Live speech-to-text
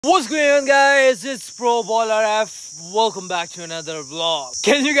What's going on, guys? It's Pro Baller F. Welcome back to another vlog.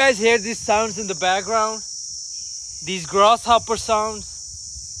 Can you guys hear these sounds in the background? These grasshopper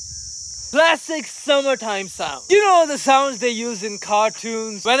sounds? Classic summertime sound. You know the sounds they use in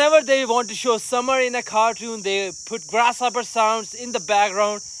cartoons. Whenever they want to show summer in a cartoon, they put grasshopper sounds in the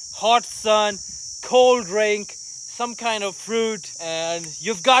background. Hot sun, cold drink, some kind of fruit, and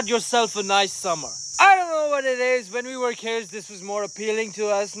you've got yourself a nice summer. I don't know what it is. When we were kids, this was more appealing to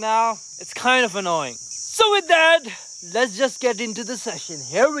us. Now it's kind of annoying. So with that, let's just get into the session.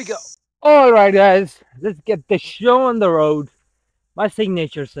 Here we go. Alright guys, let's get the show on the road. My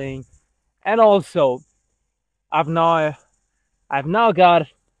signature saying. And also, I've now got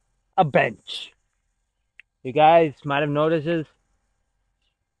a bench. You guys might have noticed this.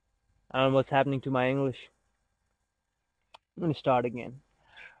 I don't know what's happening to my English. I'm gonna start again.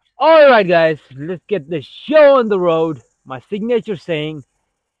 Alright guys, let's get the show on the road. My signature saying.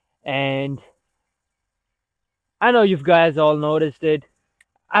 And I know you guys all noticed it.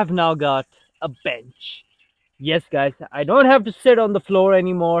 I've now got a bench. Yes guys, I don't have to sit on the floor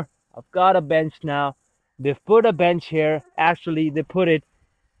anymore. I've got a bench now. They've put a bench here. Actually, they put it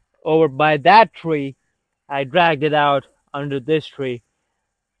over by that tree. I dragged it out under this tree.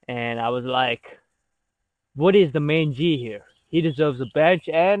 And I was like, what is the main G here? He deserves a bench,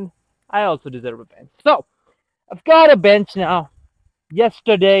 and I also deserve a bench. So, I've got a bench now.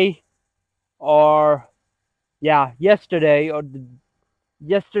 Yesterday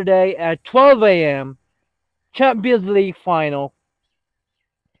at 12 a.m. Champions League final.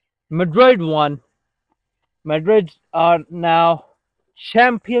 Madrid won. Madrid are now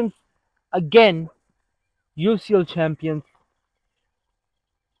champions again. UCL champions.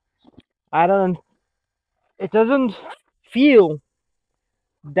 It doesn't feel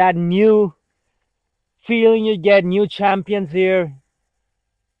that new feeling you get, new champions here.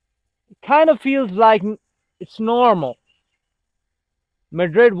 It kind of feels like it's normal.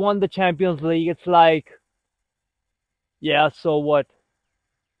 Madrid won the Champions League. It's like, yeah, so what?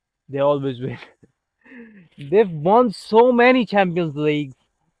 They always win. They've won so many Champions Leagues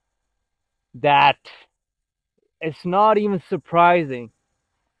that it's not even surprising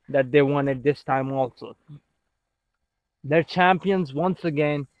that they won it this time also. They're champions once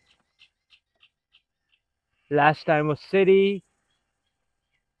again. Last time was City.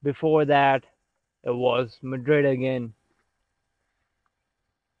 Before that, it was Madrid again.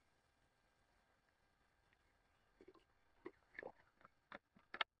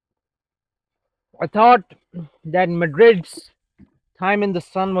 I thought that Madrid's time in the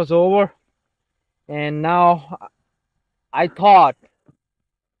sun was over, and now I thought,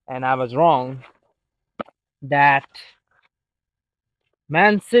 and I was wrong, that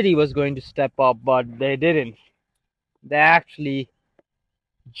Man City was going to step up, but they didn't. They actually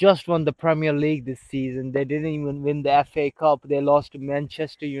just won the Premier League this season. They didn't even win the FA Cup. They lost to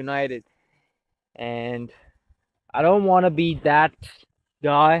Manchester United. And I don't want to be that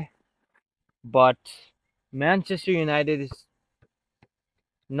guy, but Manchester United is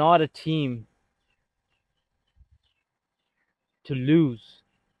not a team to lose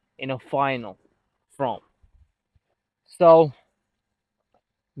in a final from. So,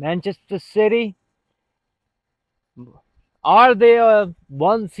 Manchester City, are they a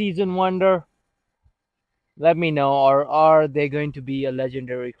one season wonder? Let me know. Or are they going to be a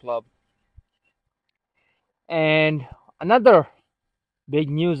legendary club? And another big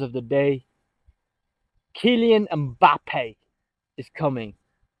news of the day, Kylian Mbappe is coming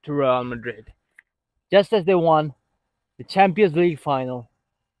to Real Madrid. Just as they won the Champions League final,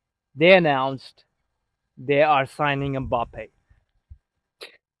 they announced they are signing Mbappe.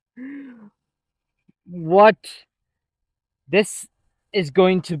 What this is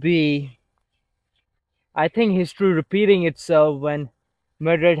going to be, I think, history repeating itself when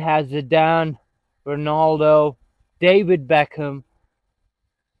Madrid has Zidane, Ronaldo, David Beckham,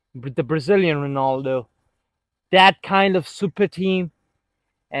 the Brazilian Ronaldo, that kind of super team,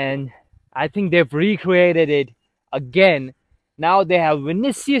 and I think they've recreated it again. Now they have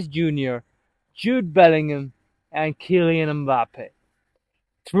Vinicius Jr., Jude Bellingham, and Kylian Mbappe.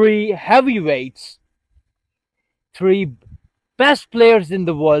 Three heavyweights, three best players in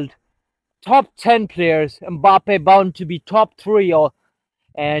the world, top 10 players. Mbappe bound to be top 3,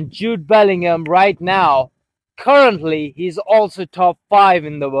 and Jude Bellingham right now, currently, he's also top 5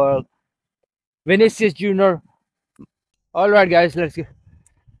 in the world. Vinicius Jr. Alright guys, let's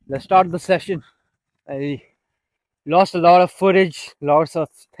start the session. I lost a lot of footage, lots of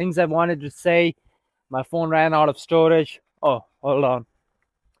things I wanted to say. My phone ran out of storage. Oh, hold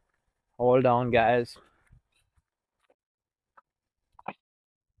on guys.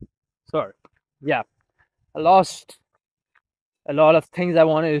 Sorry. Yeah, I lost a lot of things I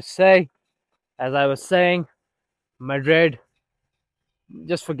wanted to say. As I was saying, Madrid,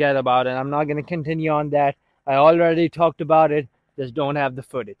 just forget about it. I'm not going to continue on that. I already talked about it. Just don't have the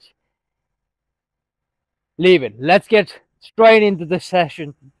footage. Leave it. Let's get straight into the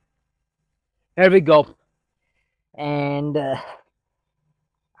session. Here we go. And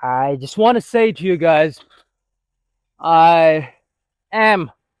I just want to say to you guys, I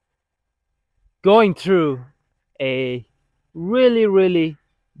am going through a really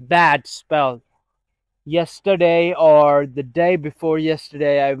bad spell. Yesterday or the day before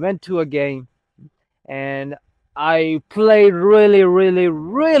yesterday, I went to a game and I played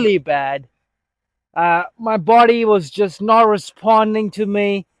really bad. My body was just not responding to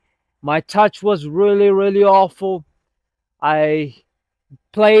me. My touch was really awful. I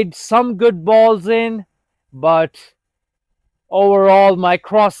played some good balls in, but overall my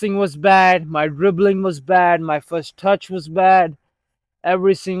crossing was bad, my dribbling was bad, my first touch was bad.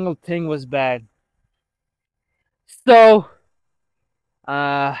 Every single thing was bad. So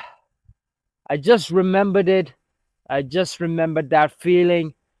I just remembered it. I just remembered that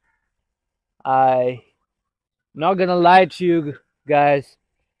feeling. I'm not gonna lie to you guys.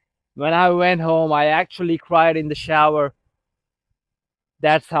 When I went home, I actually cried in the shower.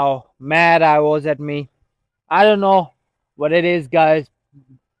 That's how mad I was at me. I don't know what it is, guys.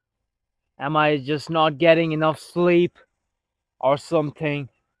 Am I just not getting enough sleep or something?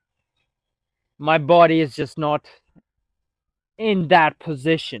 My body is just not in that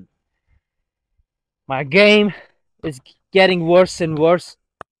position. My game is getting worse and worse.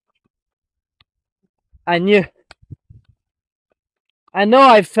 I know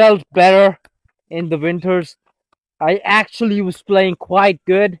I felt better in the winters. I actually was playing quite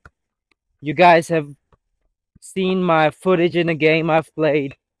good. You guys have seen my footage in a game I've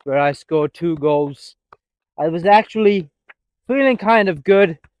played where I scored 2 goals. I was actually feeling kind of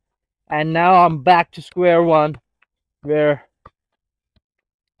good, and now I'm back to square one where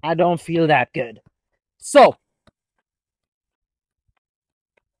I don't feel that good. So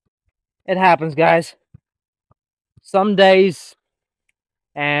it happens, guys. Some days,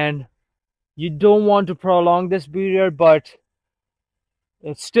 and you don't want to prolong this period, but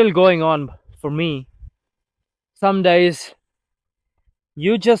it's still going on for me. Some days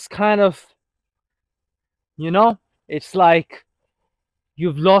you just kind of, it's like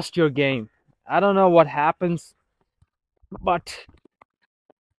you've lost your game. I don't know what happens, but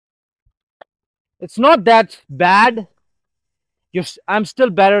it's not that bad. I'm still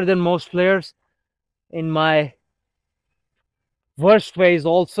better than most players in my worst phase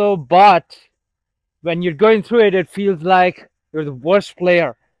also, but when you're going through it, it feels like you're the worst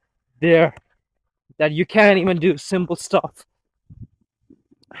player there, that you can't even do simple stuff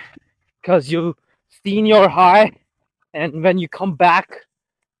because you've seen your high, and when you come back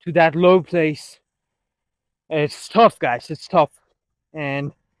to that low place, it's tough, guys. It's tough.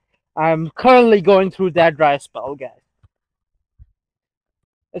 And I'm currently going through that dry spell, guys.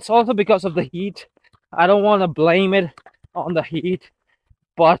 It's also because of the heat. I don't want to blame it on the heat,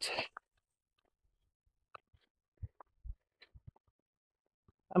 but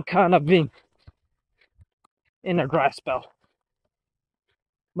I'm kind of being in a dry spell.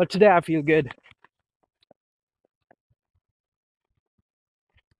 But today I feel good.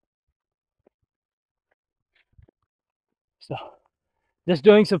 So just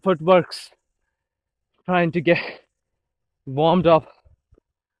doing some footworks, trying to get warmed up,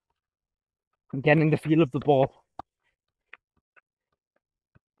 getting the feel of the ball.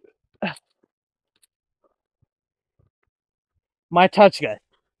 My touch, guys.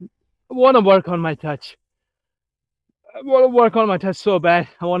 I want to work on my touch. I want to work on my touch so bad.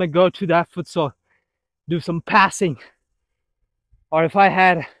 I want to go to that futsal, do some passing. Or if I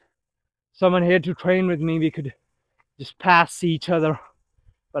had someone here to train with me, we could just pass each other.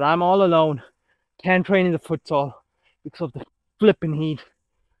 But I'm all alone. Can't train in the futsal because of the flipping heat.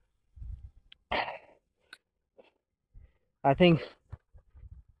 I think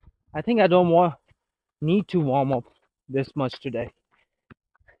I don't need to warm up this much today.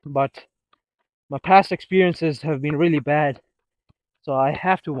 But my past experiences have been really bad, so I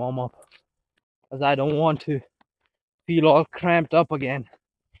have to warm up because I don't want to feel all cramped up again.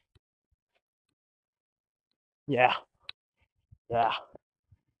 Yeah,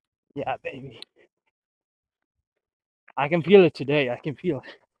 baby. I can feel it today. I can feel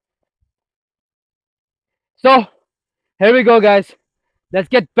it. So here we go, guys. Let's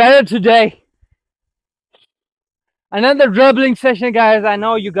get better today. Another dribbling session, guys. I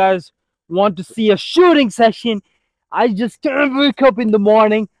know you guys want to see a shooting session. I just can't wake up in the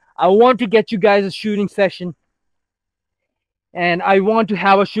morning. I want to get you guys a shooting session, and I want to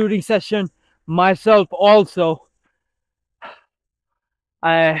have a shooting session myself also.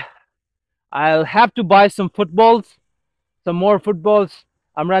 I'll have to buy some footballs, some more footballs.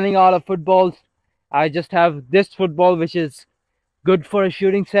 I'm running out of footballs. I just have this football, which is good for a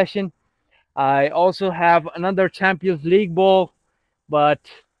shooting session. I also have another Champions League ball, but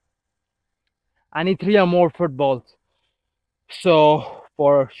I need 3 or more footballs. So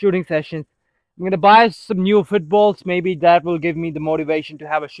for shooting sessions, I'm gonna buy some new footballs. Maybe that will give me the motivation to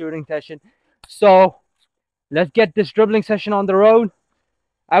have a shooting session. So let's get this dribbling session on the road.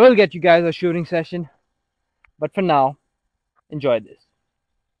 I will get you guys a shooting session, but for now, enjoy this.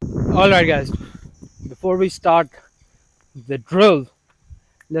 Alright guys, before we start the drill,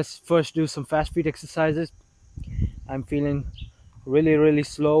 let's first do some fast feet exercises. I'm feeling really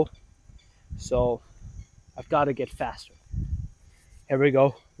slow, so I've got to get faster. Here we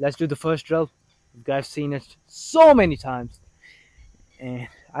go. Let's do the first drill. You guys seen it so many times, and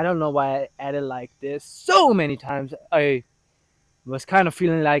I don't know why I added like this so many times. I was kind of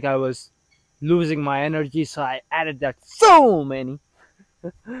feeling like I was losing my energy, so I added that so many.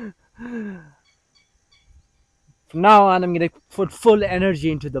 From now on, I'm gonna put full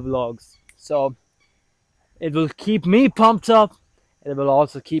energy into the vlogs, so it will keep me pumped up, and it will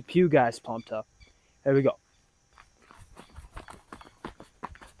also keep you guys pumped up. Here we go.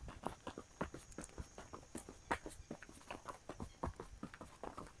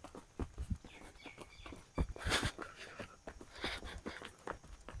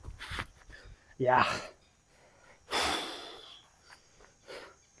 Yeah.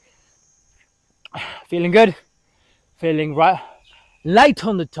 Feeling good? Feeling right, light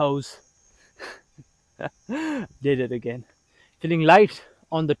on the toes. Did it again. Feeling light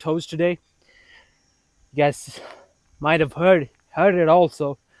on the toes today. You guys might have heard it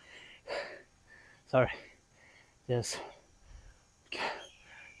also. Sorry. Just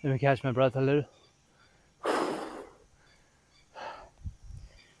let me catch my breath a little.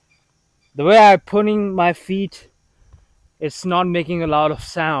 The way I'm putting my feet, it's not making a lot of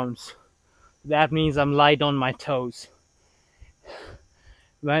sounds. That means I'm light on my toes.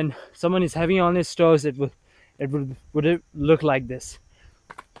 When someone is heavy on his toes, it would look like this.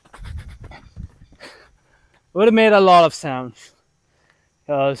 Would have made a lot of sounds,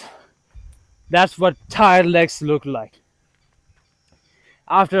 because that's what tired legs look like.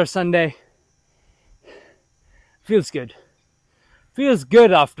 After a Sunday, feels good. Feels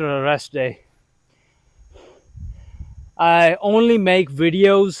good after a rest day. I only make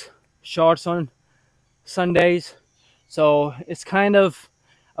videos, shorts on Sundays, so it's kind of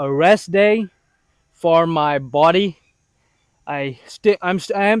a rest day for my body. I am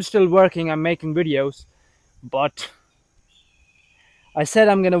still working. I'm making videos, but I said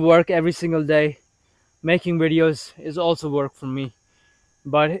I'm gonna work every single day. Making videos is also work for me,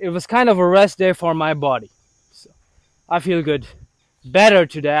 but it was kind of a rest day for my body. So I feel good, better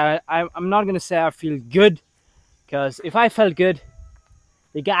today. I'm not gonna say I feel good, because if I felt good,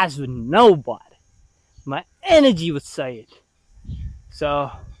 the guys would know about it. My energy would say it. So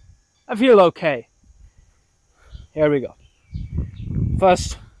I feel okay. Here we go.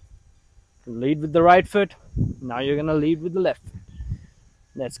 First, lead with the right foot. Now you're gonna lead with the left foot.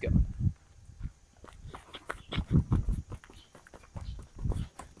 Let's go.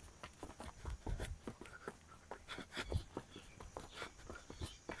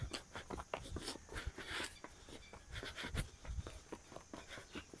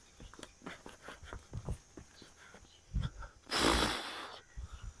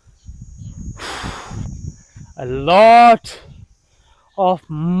 A lot of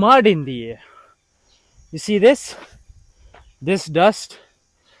mud in the air. You see this? This dust,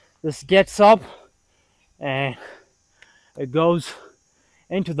 this gets up and it goes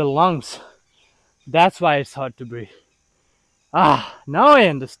into the lungs. That's why it's hard to breathe. Now I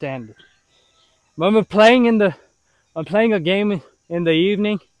understand it. When we're playing I'm playing a game in the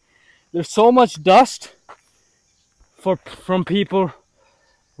evening, there's so much dust from people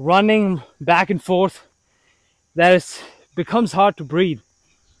running back and forth that it becomes hard to breathe.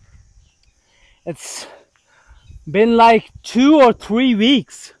 It's been like 2 or 3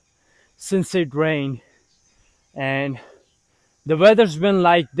 weeks since it rained, and the weather's been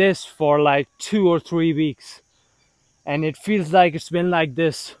like this for like 2 or 3 weeks, and it feels like it's been like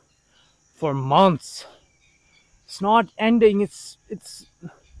this for months. It's not ending.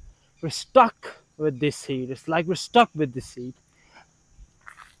 We're stuck with this heat. It's like we're stuck with this heat.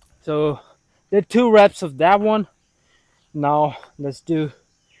 So did 2 reps of that one. Now let's do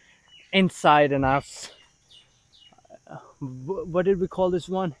inside and out. What did we call this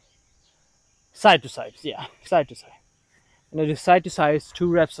one? Side to sides, yeah, side to side. I'm gonna do side to sides, 2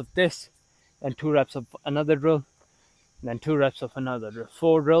 reps of this, and 2 reps of another drill, and then 2 reps of another drill.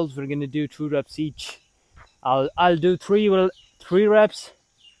 4 drills. We're gonna do 2 reps each. I'll do three reps,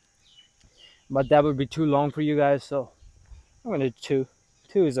 but that would be too long for you guys, so I'm gonna do two.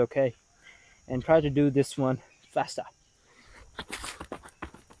 Two is okay, and try to do this one faster.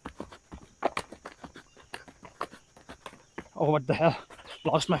 Oh, what the hell?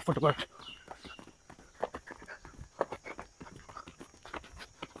 Lost my footwork.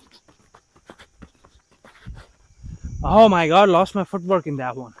 Oh my god, lost my footwork in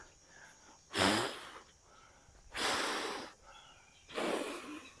that one.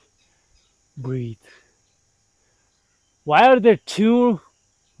 Breathe. Why are there 2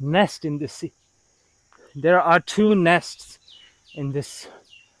 nests in this sea? There are 2 nests in this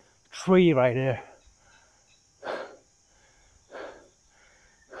tree right here.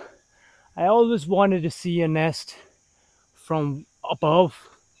 I always wanted to see a nest from above,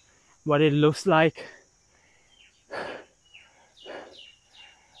 what it looks like.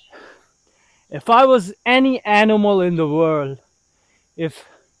 If I was any animal in the world, if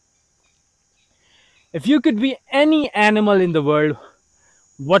you could be any animal in the world,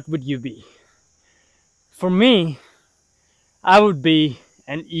 what would you be? For me, I would be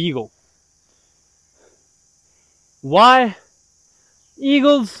an eagle. Why?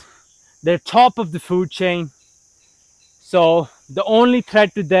 Eagles, they're top of the food chain. So the only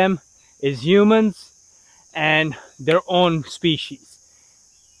threat to them is humans and their own species.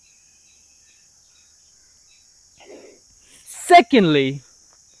 Secondly,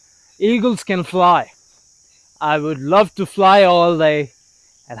 eagles can fly. I would love to fly all day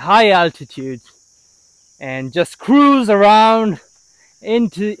at high altitudes and just cruise around in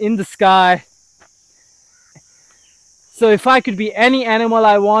the sky. So if I could be any animal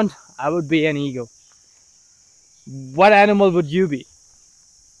I want, I would be an eagle. What animal would you be?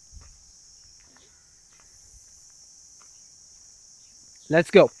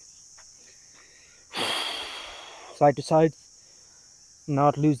 Let's go. Side to side.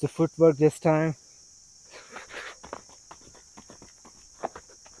 Not lose the footwork this time.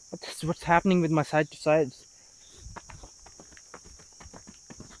 What's happening with my side to sides?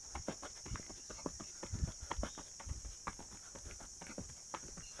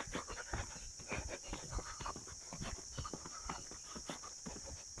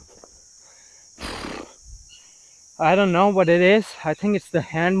 I don't know what it is. I think it's the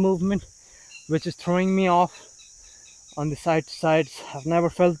hand movement which is throwing me off on the side to sides. I've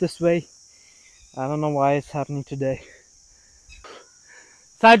never felt this way. I don't know why it's happening today.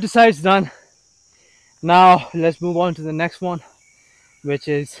 Side to sides done. Now let's move on to the next one, which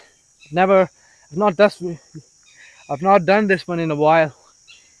is I've not done this one in a while.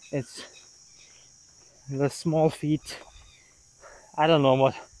 It's the small feet. I don't know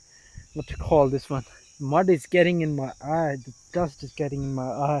what to call this one. Mud is getting in my eye. The dust is getting in my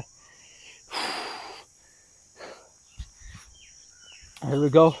eye. Here we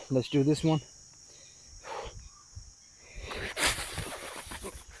go. Let's do this one.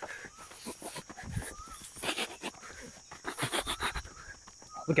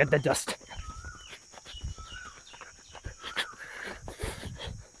 Look at the dust.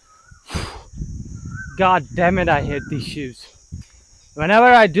 God damn it, I hate these shoes. Whenever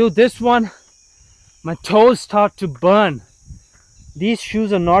I do this one, my toes start to burn. These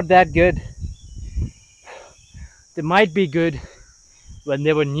shoes are not that good. They might be good when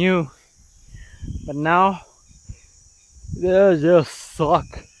they were new, but now they just suck.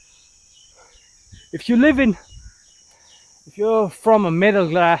 If you're from a middle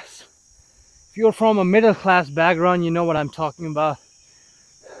class background, you know what I'm talking about.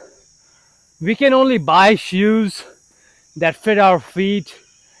 We can only buy shoes that fit our feet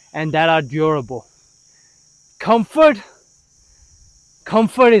and that are durable. Comfort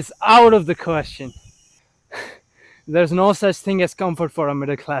is out of the question. There's no such thing as comfort for a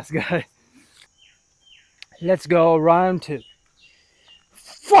middle class guy. Let's go round 2.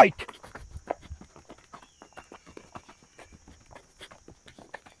 Fight!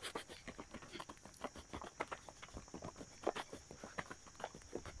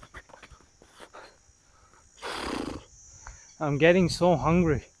 I'm getting so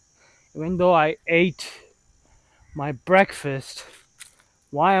hungry. Even though I ate my breakfast,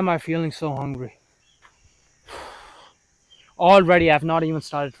 why am I feeling so hungry? Already, I've not even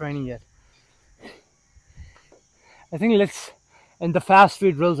started training yet. I think let's end the fast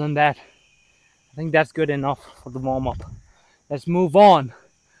feet drills on that. I think that's good enough for the warm-up. Let's move on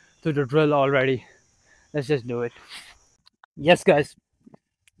to the drill already. Let's just do it. Yes, guys.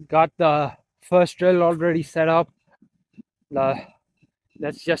 Got the First drill already set up.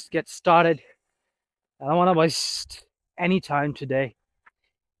 Let's just get started. I don't want to waste any time today.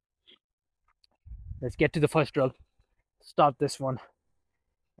 Let's get to the first drill. Start this one.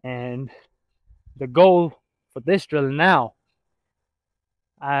 And the goal for this drill now,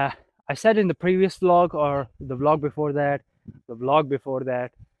 I said in the previous vlog or the vlog before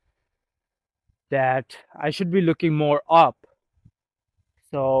that, that I should be looking more up.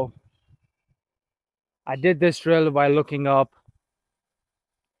 So I did this drill while looking up.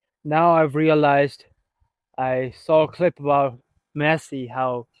 Now I've realized, I saw a clip about Messi,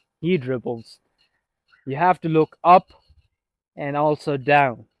 how he dribbles. You have to look up and also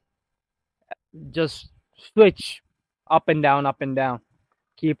down. Just switch up and down, up and down.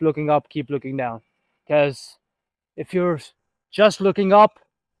 Keep looking up, keep looking down. Because if you're just looking up,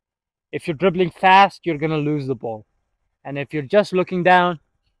 if you're dribbling fast, you're going to lose the ball. And if you're just looking down,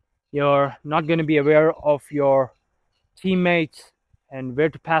 you're not going to be aware of your teammates and where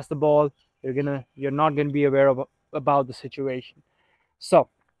to pass the ball. You're not going to be aware of about the situation. So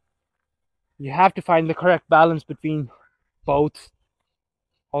you have to find the correct balance between both.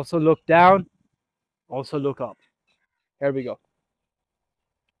 Also look down, also look up. Here we go.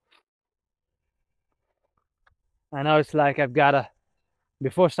 I know it's like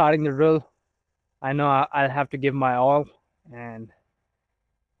before starting the drill, I know I'll have to give my all, and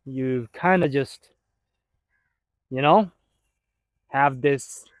you kind of just, have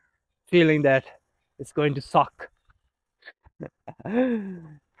this feeling that it's going to suck.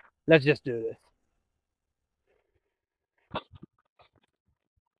 Let's just do this.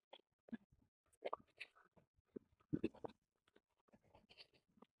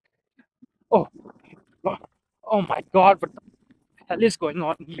 Oh, oh my God, what the hell is going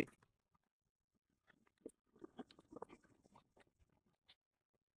on with me?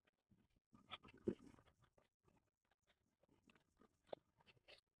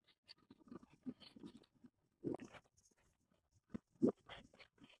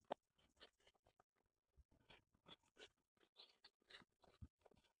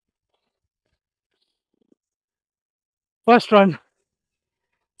 First run.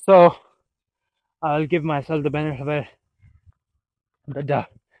 So I'll give myself the benefit of it.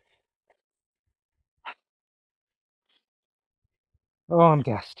 Oh, I'm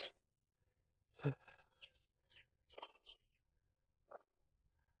gassed.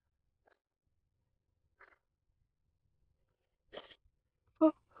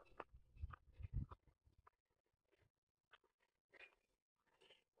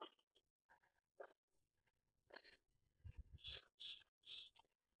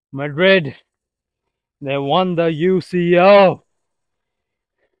 Madrid, they won the UCL.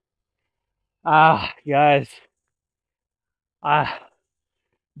 Guys,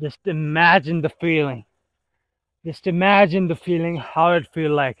 just imagine the feeling. Just imagine the feeling, how it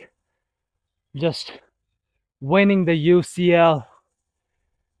feel like just winning the UCL.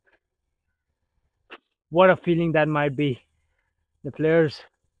 What a feeling that might be. The players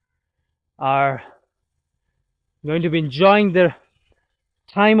are going to be enjoying their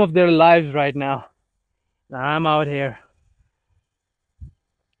time of their lives right now. I'm out here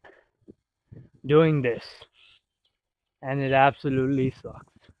doing this, and it absolutely sucks.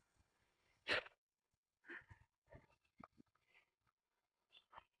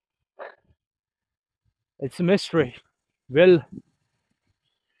 It's a mystery.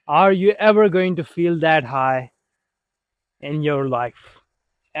 Are you ever going to feel that high in your life?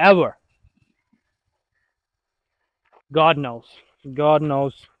 Ever? God knows. God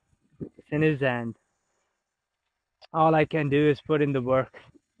knows. It's in His hand. All I can do is put in the work.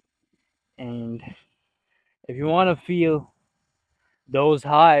 And if you want to feel those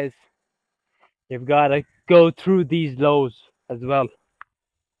highs, you've got to go through these lows as well.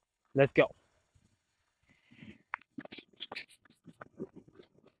 Let's go.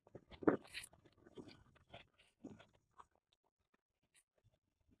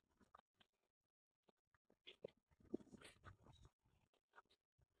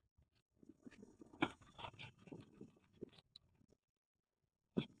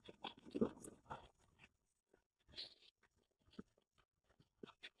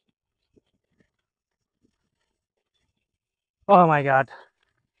 Oh my God.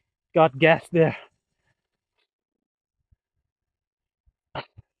 Got gas there. I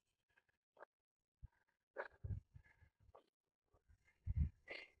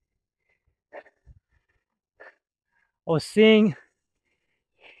was seeing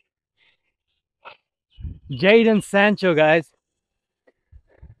Jadon Sancho, guys.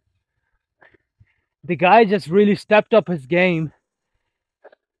 The guy just really stepped up his game.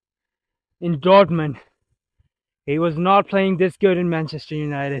 in Dortmund. He was not playing this good in Manchester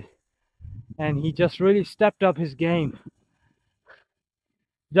United, and he just really stepped up his game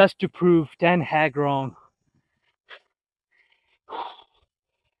just to prove Ten Hag wrong.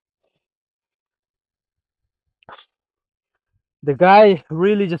 The guy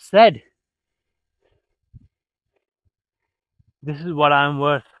really just said, "This is what I'm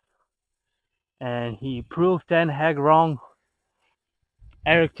worth," and he proved Ten Hag wrong.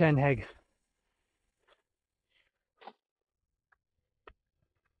 Erik Ten Hag.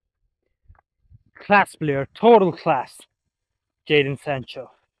 Class player, total class. Jadon Sancho.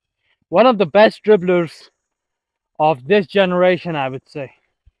 One of the best dribblers of this generation, I would say.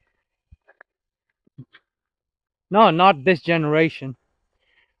 No, not this generation.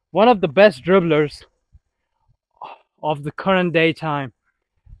 One of the best dribblers of the current day time.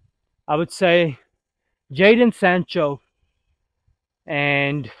 I would say Jadon Sancho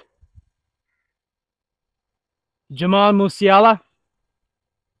and Jamal Musiala.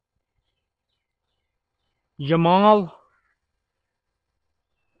 Jamal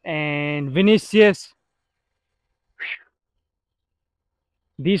and Vinicius.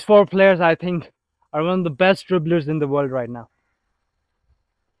 These four players, I think, are one of the best dribblers in the world right now.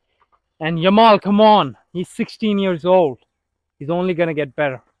 And Jamal, come on, he's 16 years old. He's only gonna get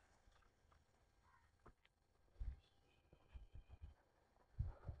better.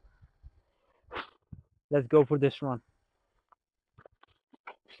 Let's go for this run.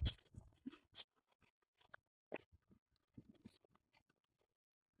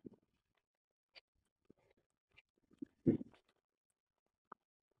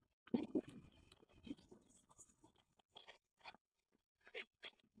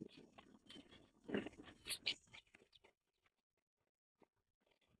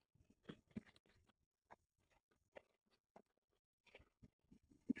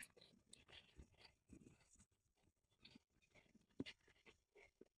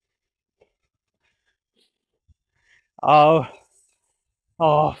 Oh,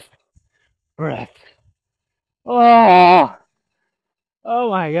 breath. Oh, oh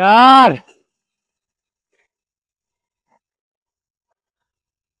my God.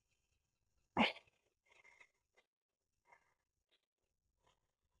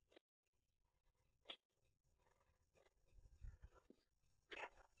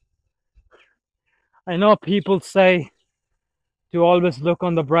 I know people say to always look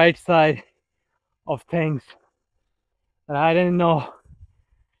on the bright side of things, but I didn't know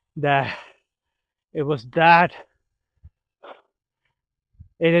that it was that,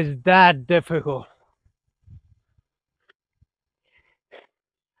 it is that difficult.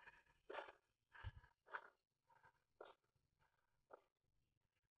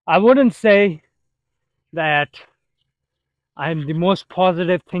 I wouldn't say that I'm the most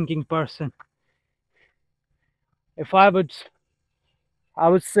positive thinking person. If I would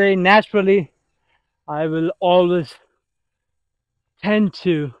say naturally, I will always tend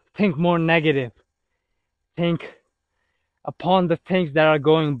to think more negative, think upon the things that are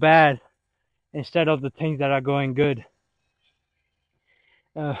going bad instead of the things that are going good.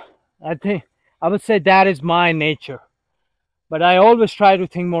 I would say that is my nature, but I always try to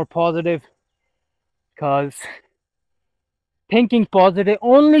think more positive, because thinking positive,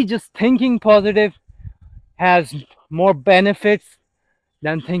 only just thinking positive, has more benefits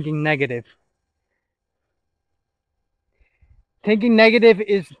than thinking negative. Thinking negative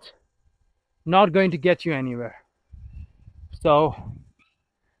is not going to get you anywhere. So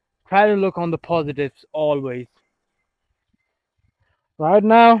try to look on the positives always. Right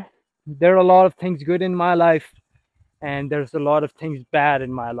now, there are a lot of things good in my life, and there's a lot of things bad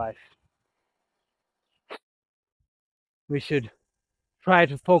in my life. We should try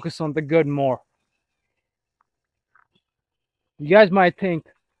to focus on the good more. You guys might think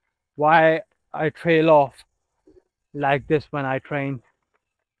why I trail off like this when I train.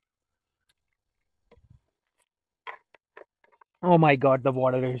 Oh my God, the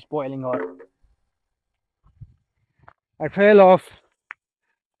water is boiling hot. I trail off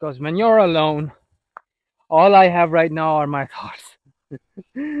because when you're alone, all I have right now are my thoughts.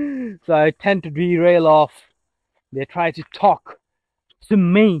 So I tend to derail off. They try to talk to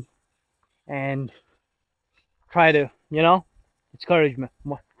me and try to, discourage me.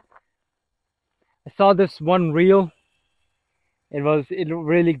 I saw this one reel. It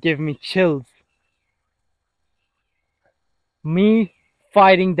really gave me chills. Me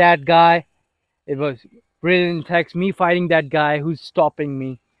fighting that guy. It was written in text, me fighting that guy who's stopping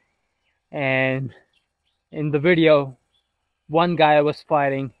me. And in the video, one guy was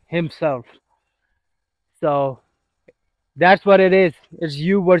fighting himself. So That's what it is. It's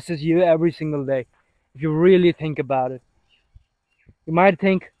you versus you every single day. If you really think about it, you might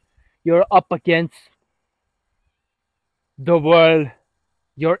think you're up against the world,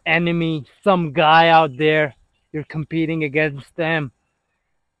 your enemy, some guy out there, you're competing against them.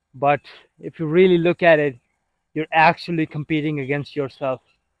 But if you really look at it, you're actually competing against yourself.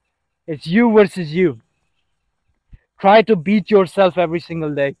 It's you versus you. Try to beat yourself every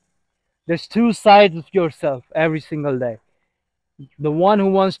single day. There's two sides of yourself every single day. The one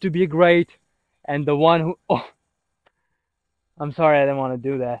who wants to be great and the one who, oh, I'm sorry, I didn't want to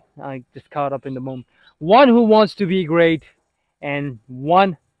do that. I just caught up in the moment. One who wants to be great and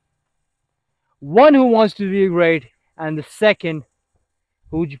one who wants to be great and the second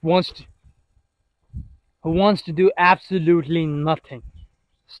who wants to do absolutely nothing.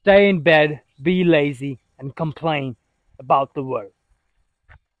 Stay in bed, be lazy and complain about the world.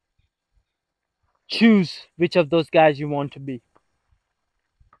 Choose which of those guys you want to be.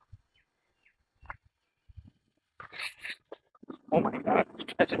 Oh my god.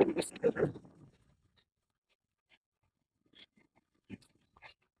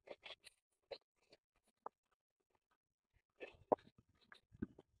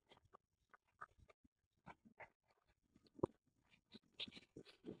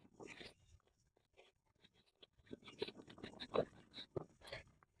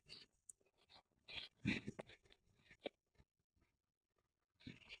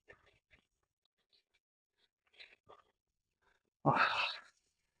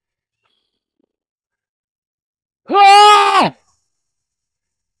 Ah!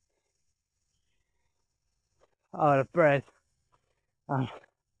 Out of breath. I'm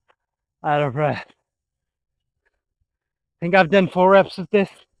out of breath. I think I've done 4 reps of this.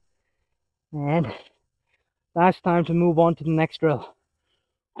 And now it's time to move on to the next drill.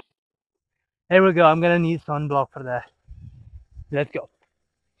 Here we go. I'm gonna need sunblock for that. Let's go.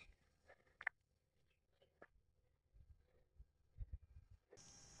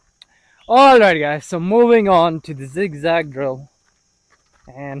 Alright guys, so moving on to the zigzag drill.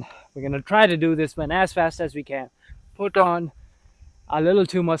 And we're gonna try to do this one as fast as we can. Put on a little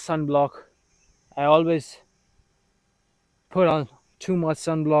too much sunblock. I always put on too much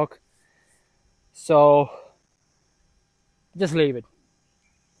sunblock. So just leave it.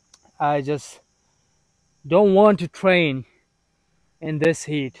 I just don't want to train in this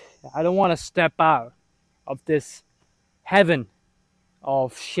heat. I don't want to step out of this heaven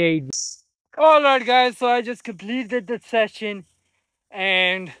of shade. Alright guys, so I just completed the session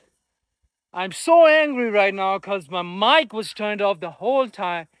and I'm so angry right now because my mic was turned off the whole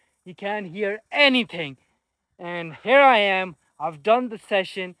time. You can't hear anything. And here I am. I've done the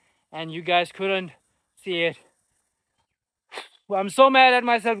session and you guys couldn't see it. Well, I'm so mad at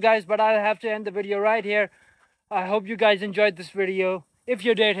myself guys, but I'll have to end the video right here. I hope you guys enjoyed this video. If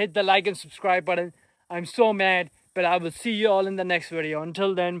you did, hit the like and subscribe button. I'm so mad, but I will see you all in the next video.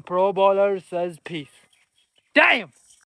 Until then, Pro Baller says peace. Damn!